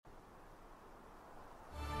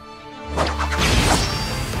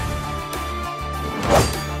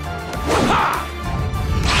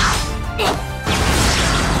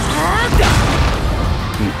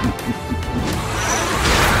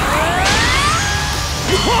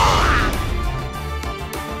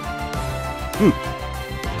Hey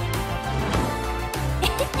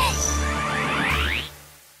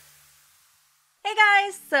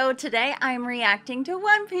guys, so today I'm reacting to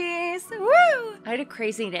One Piece. Woo! I had a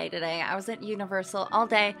crazy day today. I was at Universal all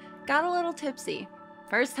day, got a little tipsy.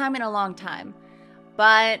 First time in a long time.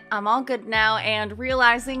 But I'm all good now, and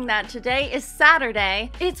realizing that today is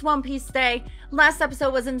Saturday, it's One Piece Day. Last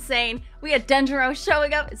episode was insane. We had Denjiro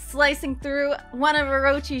showing up, slicing through one of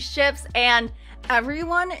Orochi's ships, and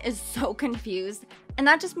everyone is so confused. And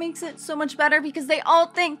that just makes it so much better because they all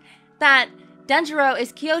think that Denjiro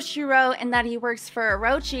is Kyoshiro and that he works for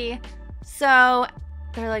Orochi. So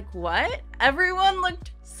they're like, what? Everyone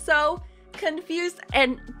looked so confused,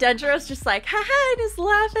 and Denjiro's just like, haha, I just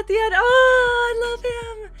laugh at the end. Oh, I love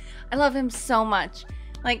him. I love him so much.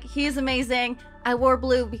 Like, he's amazing. I wore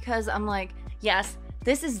blue because I'm like, yes,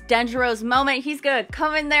 this is Denjiro's moment. He's gonna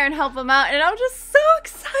come in there and help him out, and I'm just so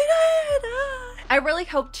excited. I really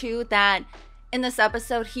hope too that in this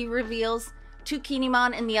episode he reveals to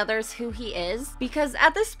Kinemon and the others who he is, because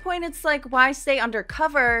at this point it's like, why stay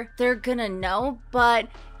undercover? They're gonna know. But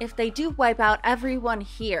if they do wipe out everyone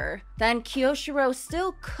here, then Kyoshiro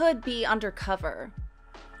still could be undercover.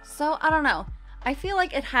 So I don't know, I feel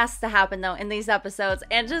like it has to happen though in these episodes,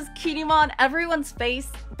 and just Kinemon, everyone's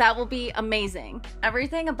face, that will be amazing.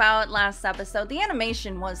 Everything about last episode, the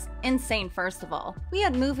animation was insane. First of all, we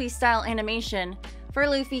had movie style animation for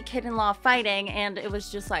Luffy, Kid in Law fighting, and it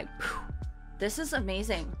was just like, phew, this is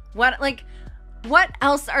amazing. What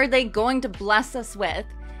else are they going to bless us with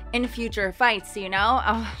in future fights, you know?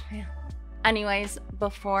 Oh, man. Anyways,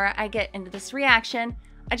 before I get into this reaction,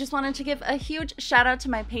 I just wanted to give a huge shout out to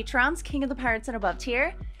my patrons, King of the Pirates and above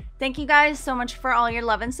tier. Thank you guys so much for all your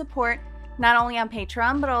love and support, not only on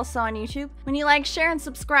Patreon, but also on YouTube. When you like, share, and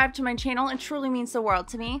subscribe to my channel, it truly means the world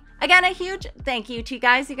to me. Again, a huge thank you to you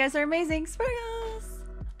guys. You guys are amazing. Sprinkles!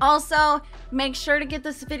 Also, make sure to give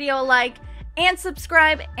this video a like, and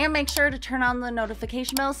subscribe, and make sure to turn on the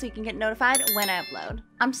notification bell so you can get notified when I upload.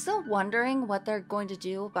 I'm still wondering what they're going to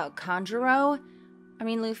do about Kanjuro. I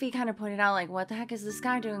mean, Luffy kind of pointed out, like, what the heck is this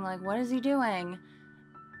guy doing? Like, what is he doing?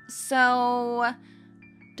 So,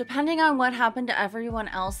 depending on what happened to everyone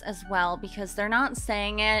else as well, because they're not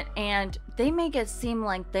saying it, and they make it seem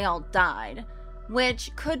like they all died,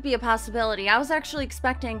 which could be a possibility. I was actually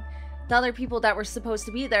expecting the other people that were supposed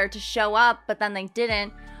to be there to show up, but then they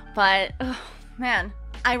didn't. But, oh, man,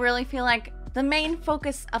 I really feel like the main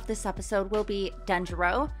focus of this episode will be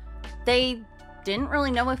Denjiro. They didn't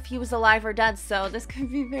really know if he was alive or dead, so this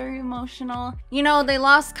could be very emotional. You know, they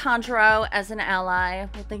lost Kanjuro as an ally,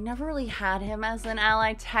 but they never really had him as an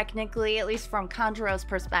ally, technically, at least from Kanjuro's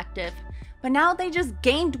perspective. But now they just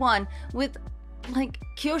gained one with, like,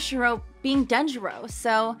 Kyoshiro being Denjiro.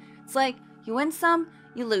 So it's like, you win some,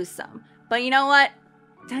 you lose some. But you know what?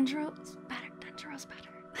 Denjiro is better. Denjiro's better.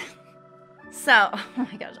 So, oh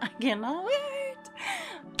my gosh, I cannot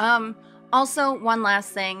wait. Also, one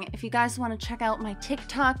last thing. If you guys want to check out my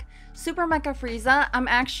TikTok, Super Mecha Frieza,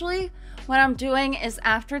 what I'm doing is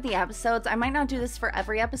after the episodes, I might not do this for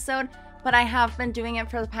every episode, but I have been doing it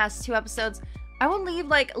for the past 2 episodes. I will leave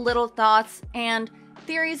like little thoughts and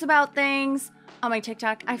theories about things on my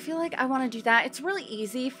TikTok. I feel like I want to do that. It's really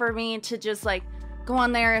easy for me to just like go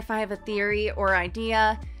on there if I have a theory or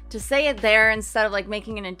idea, to say it there instead of like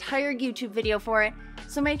making an entire YouTube video for it.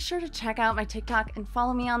 So make sure to check out my TikTok and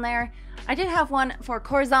follow me on there. I did have one for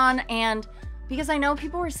Corzon, and because I know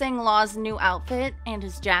people were saying Law's new outfit and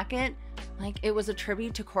his jacket, like it was a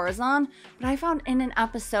tribute to Corzon, but I found in an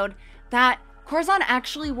episode that Corzon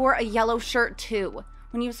actually wore a yellow shirt too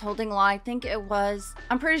when he was holding Law. I think it was,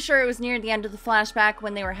 I'm pretty sure it was near the end of the flashback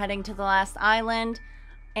when they were heading to the last island,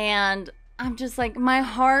 and I'm just like, my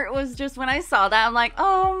heart was just, when I saw that, I'm like,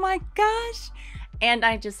 oh my gosh. And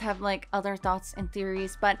I just have like other thoughts and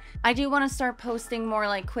theories, but I do want to start posting more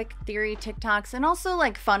like quick theory TikToks and also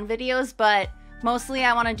like fun videos, but mostly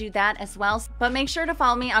I want to do that as well. But make sure to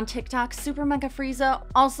follow me on TikTok, Super Mega Frieza.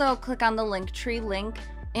 Also click on the Linktree link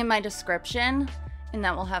in my description, and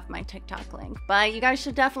that will have my TikTok link. But you guys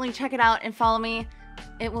should definitely check it out and follow me.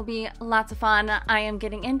 It will be lots of fun. I am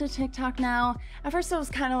getting into TikTok now. At first it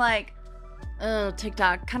was kind of like, oh,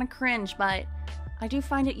 TikTok, kind of cringe, but I do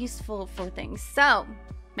find it useful for things. So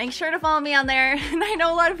make sure to follow me on there. And I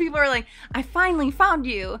know a lot of people are like, I finally found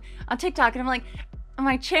you on TikTok. And I'm like,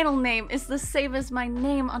 my channel name is the same as my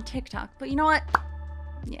name on TikTok. But you know what?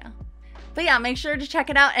 Yeah. But yeah, make sure to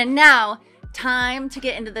check it out. And now, time to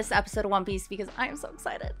get into this episode of One Piece because I am so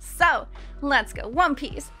excited. So let's go. One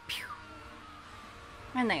Piece. Pew.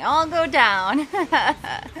 And they all go down.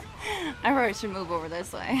 I probably should move over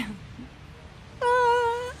this way.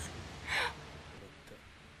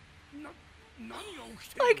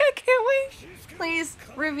 Like, I can't wait. Please,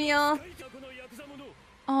 reveal.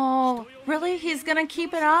 Oh, really? He's gonna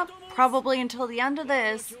keep it up? Probably until the end of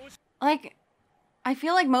this. Like, I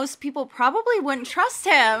feel like most people probably wouldn't trust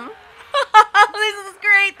him. This is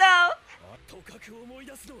great, though.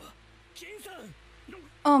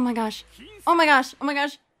 Oh my gosh. Oh my gosh. Oh my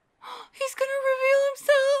gosh. He's gonna reveal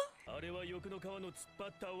himself.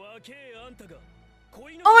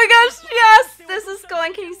 Oh my gosh, yes! This is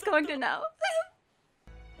going, he's going to know.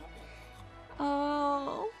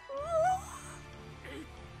 Oh.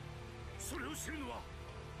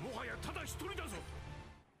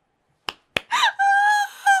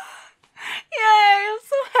 Yay, I'm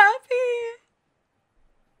so happy.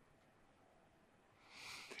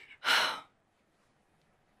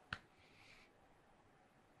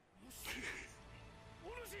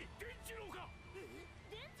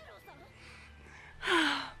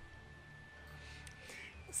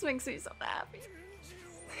 This makes me so happy.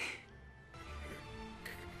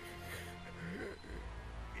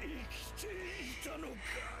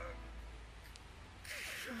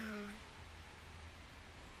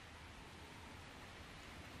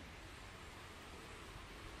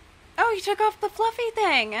 Oh, he took off the fluffy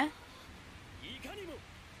thing. Yay,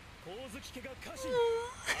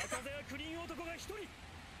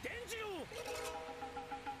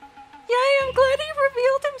 I'm glad he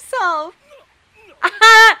revealed himself.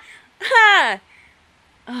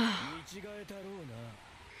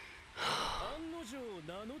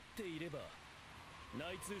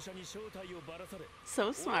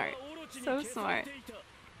 So smart. So smart.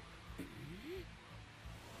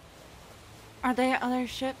 Are they other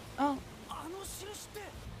ship? Oh.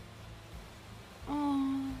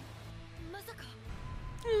 Oh.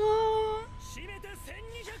 Oh.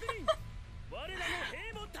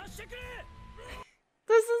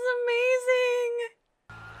 This is amazing.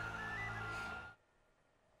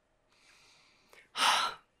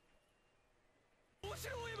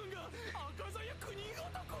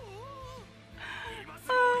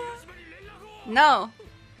 No.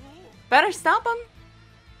 Better stop him.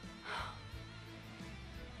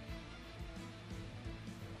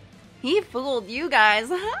 He fooled you guys.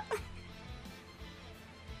 I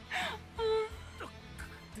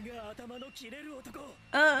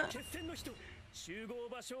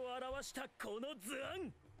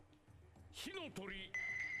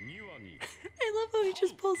love how he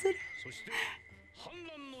just pulls it.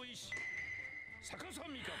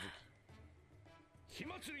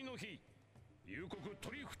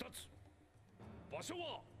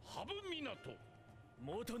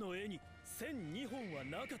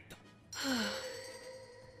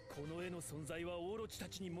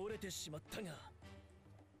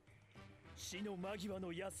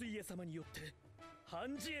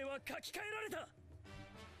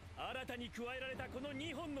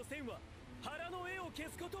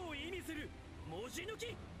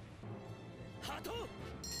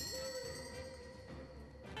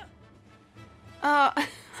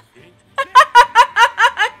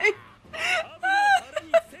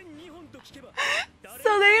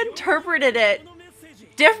 So they interpreted it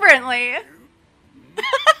differently.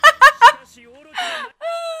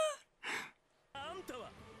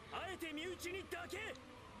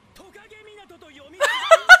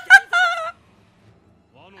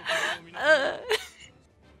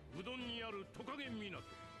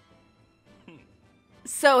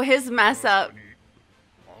 So his mess up.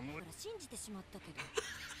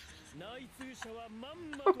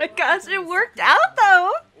 Oh my gosh, it worked out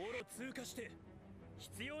though.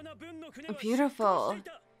 Beautiful.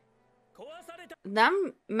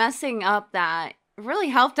 Them messing up that really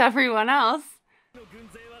helped everyone else.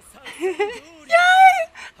 Yay!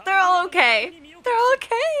 They're all okay. They're all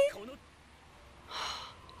okay.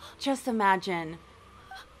 Just imagine.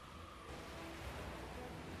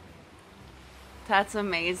 That's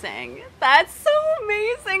amazing. That's so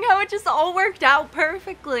amazing how it just all worked out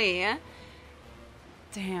perfectly.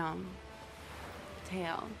 Damn.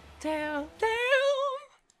 Damn. Damn. Damn.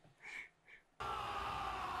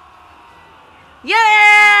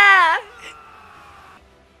 Yeah!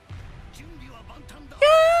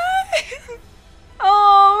 Yeah!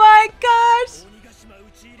 Oh my gosh!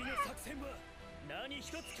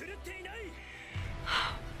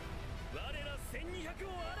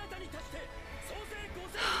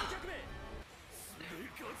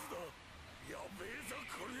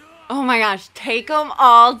 Oh my gosh, take them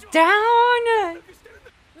all down!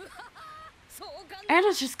 And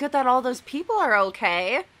it's just good that all those people are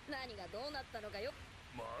okay.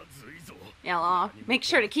 Yellow, make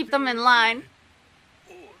sure to keep them in line.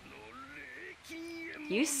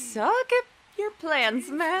 You suck at your plans,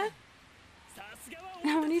 man.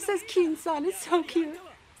 And when he says Kin-san, it's so cute.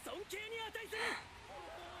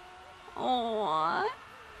 Aww.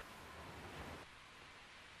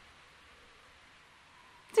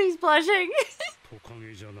 He's blushing. Just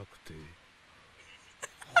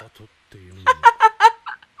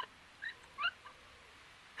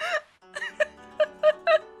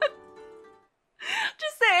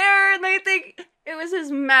the air, and they think it was his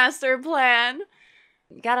master plan.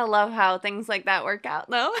 You gotta love how things like that work out,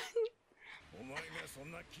 though.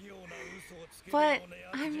 But,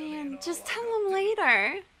 I mean, just tell him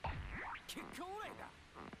later.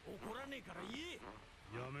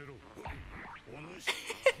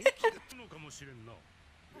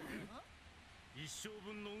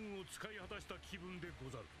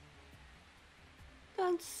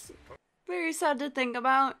 That's very sad to think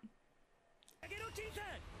about.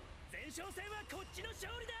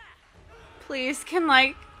 Please, can,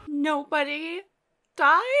 like, nobody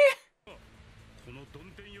die?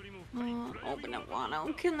 Open up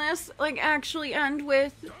Wano. Can this, like, actually end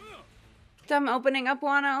with them opening up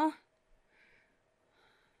Wano?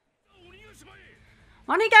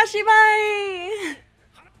 Onigashibai!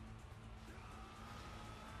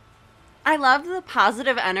 I love the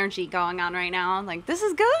positive energy going on right now. I'm like, this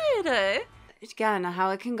is good. Again,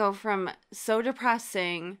 how it can go from so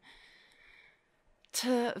depressing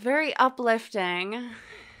to very uplifting.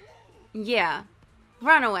 Yeah.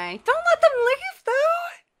 Run away. Don't let them leave, though.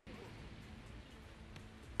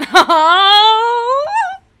 Oh!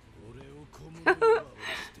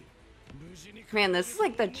 Man, this is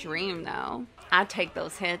like the dream, though. I'd take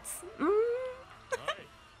those hits.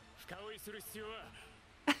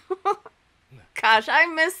 Gosh, I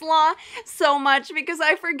miss Law so much because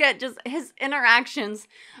I forget just his interactions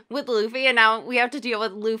with Luffy, and now we have to deal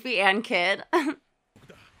with Luffy and Kid.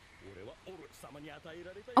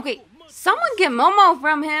 Okay, someone get Momo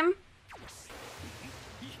from him.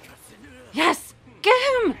 Yes,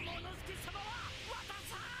 get him.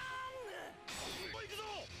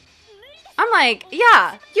 I'm like,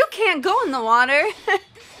 yeah, you can't go in the water.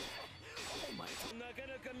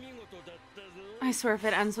 I swear if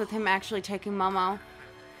it ends with him actually taking Momo.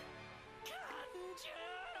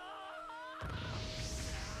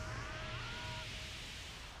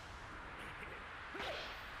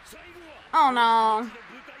 Oh no.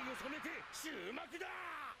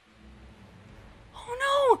 Oh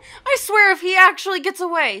no! I swear if he actually gets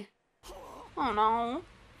away. Oh no.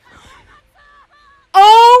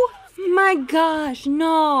 Oh my gosh,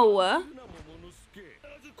 no.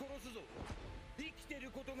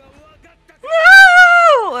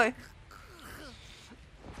 No!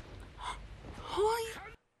 Holy...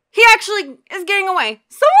 He actually is getting away.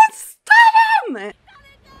 Someone stop him!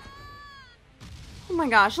 Oh my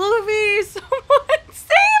gosh, Luffy! Someone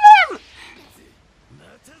save him!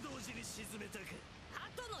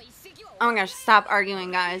 Oh my gosh, stop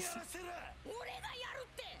arguing, guys.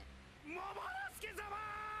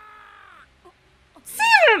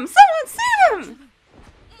 Save him! Someone save him!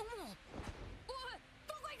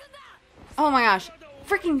 Oh my gosh.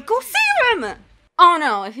 Freaking go save him! Oh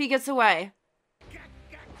no, if he gets away.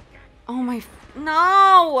 Oh my...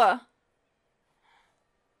 No!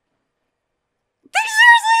 They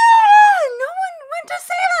seriously... no one went to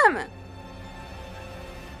save him!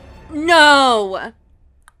 No!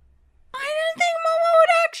 I didn't think Momo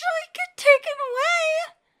would actually get taken away.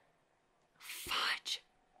 Fudge.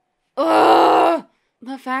 Ugh!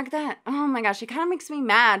 The fact that, oh my gosh, it kind of makes me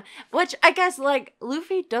mad. Which, I guess, like,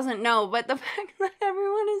 Luffy doesn't know, but the fact that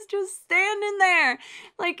everyone is just standing there.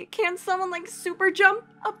 Like, can't someone, like, super jump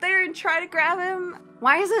up there and try to grab him?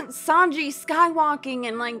 Why isn't Sanji skywalking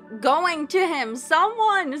and, like, going to him?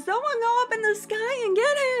 Someone go up in the sky and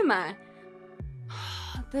get him!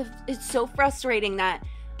 It's so frustrating that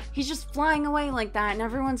he's just flying away like that, and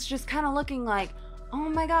everyone's just kind of looking like, oh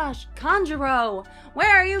my gosh, Crunchyroll,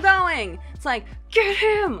 where are you going? It's like, get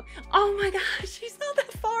him! Oh my gosh, he's not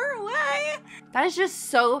that far away! That is just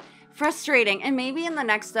so frustrating. And maybe in the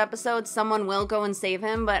next episode, someone will go and save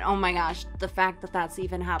him, but oh my gosh, the fact that that's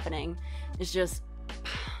even happening is just...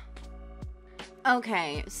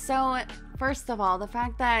 Okay, so first of all, the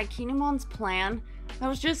fact that Kinemon's plan, that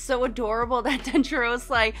was just so adorable that Denjiro was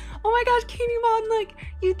like, oh my gosh, Kinemon, like,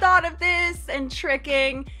 you thought of this, and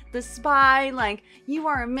tricking the spy, like, you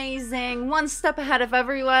are amazing, one step ahead of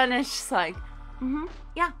everyone. And it's just like,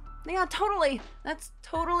 yeah, totally. That's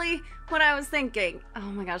totally what I was thinking. Oh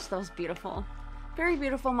my gosh, that was beautiful. Very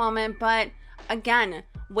beautiful moment, but again,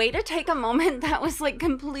 way to take a moment that was like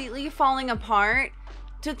completely falling apart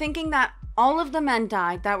to thinking that all of the men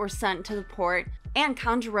died that were sent to the port, and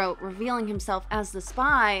Kanjuro revealing himself as the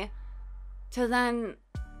spy, to then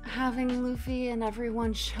having Luffy and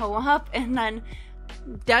everyone show up, and then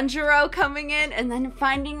Denjiro coming in, and then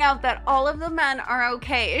finding out that all of the men are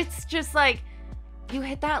okay. It's just like, you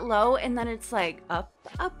hit that low, and then it's like up,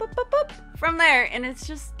 up, up, up, up from there, and it's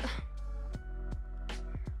just...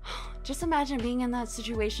 Just imagine being in that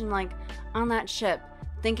situation, like, on that ship,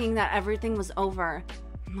 thinking that everything was over.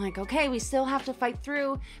 I'm like, okay, we still have to fight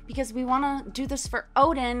through because we want to do this for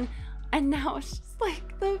Odin. And now it's just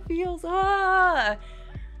like the feels,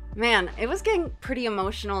 Man, it was getting pretty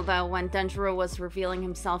emotional, though, when Denjiro was revealing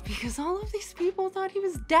himself, because all of these people thought he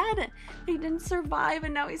was dead. He didn't survive,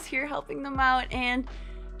 and now he's here helping them out, and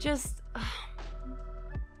just...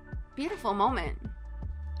 beautiful moment.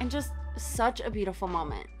 And just such a beautiful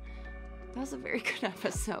moment. That was a very good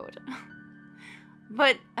episode.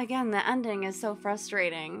 But again, the ending is so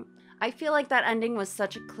frustrating. I feel like that ending was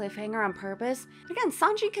such a cliffhanger on purpose. Again,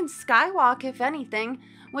 Sanji can skywalk, if anything,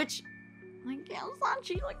 which, like, yeah,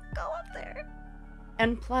 Sanji, like, go up there.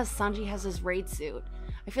 And plus, Sanji has his raid suit.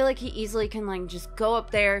 I feel like he easily can, like, just go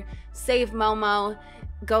up there, save Momo,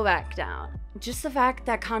 go back down. Just the fact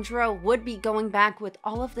that Crunchyroll would be going back with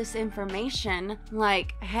all of this information,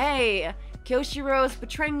 like, hey, Kyoshiro is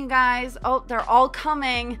betraying you guys. Oh, they're all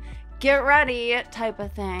coming. Get ready, type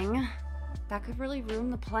of thing. That could really ruin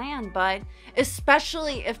the plan, but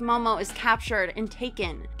especially if Momo is captured and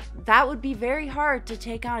taken. That would be very hard to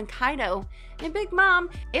take on Kaido and Big Mom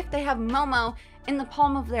if they have Momo in the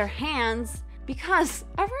palm of their hands, because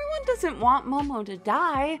everyone doesn't want Momo to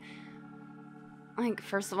die. Like,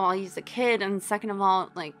 first of all, he's a kid, and second of all,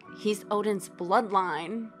 like, he's Odin's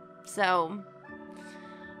bloodline. So...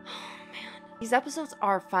 These episodes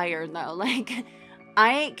are fire, though. Like,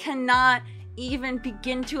 I cannot even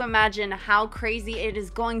begin to imagine how crazy it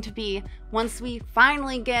is going to be once we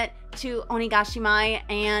finally get to Onigashima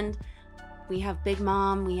and we have Big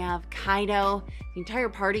Mom, we have Kaido, the entire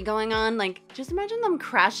party going on. Like, just imagine them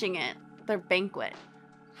crashing it, their banquet.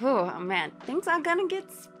 Oh, man, things are gonna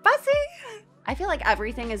get spicy. I feel like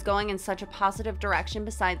everything is going in such a positive direction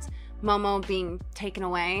besides Momo being taken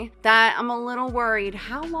away that I'm a little worried.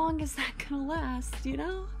 How long is that gonna last, you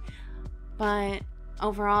know? But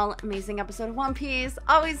overall, amazing episode of One Piece.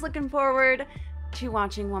 Always looking forward to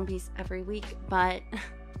watching One Piece every week, but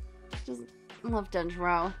just love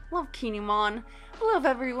Denjiro, love Kinemon, love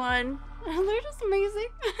everyone. They're just amazing.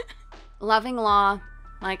 Loving Law,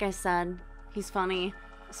 like I said, he's funny.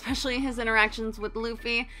 Especially his interactions with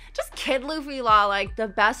Luffy. Just Kid Luffy Law, like, the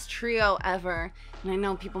best trio ever. And I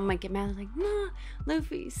know people might get mad, like, nah,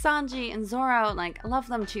 Luffy, Sanji, and Zoro, like, I love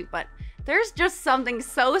them too, but there's just something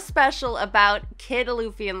so special about Kid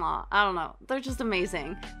Luffy and Law. I don't know, they're just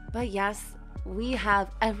amazing. But yes, we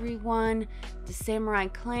have everyone, the samurai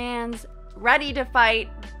clans, ready to fight.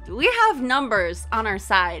 We have numbers on our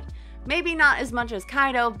side. Maybe not as much as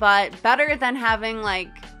Kaido, but better than having, like,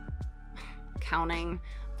 counting.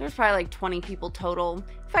 There's probably like 20 people total,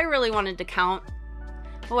 if I really wanted to count.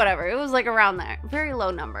 But whatever, it was like around there. Very low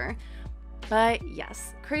number. But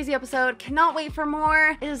yes, crazy episode. Cannot wait for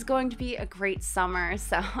more. It is going to be a great summer,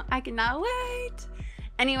 so I cannot wait.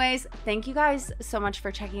 Anyways, thank you guys so much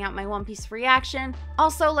for checking out my One Piece reaction.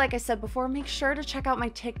 Also, like I said before, make sure to check out my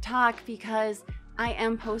TikTok because I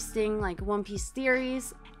am posting like One Piece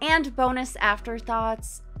theories and bonus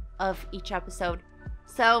afterthoughts of each episode.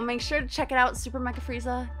 So make sure to check it out, Super Mecha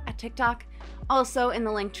Frieza at TikTok, also in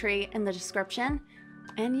the link tree in the description.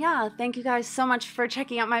 And yeah, thank you guys so much for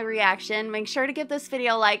checking out my reaction. Make sure to give this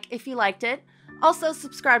video a like if you liked it. Also,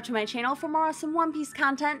 subscribe to my channel for more awesome One Piece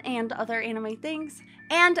content and other anime things.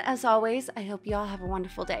 And as always, I hope you all have a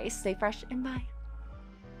wonderful day. Stay fresh and bye.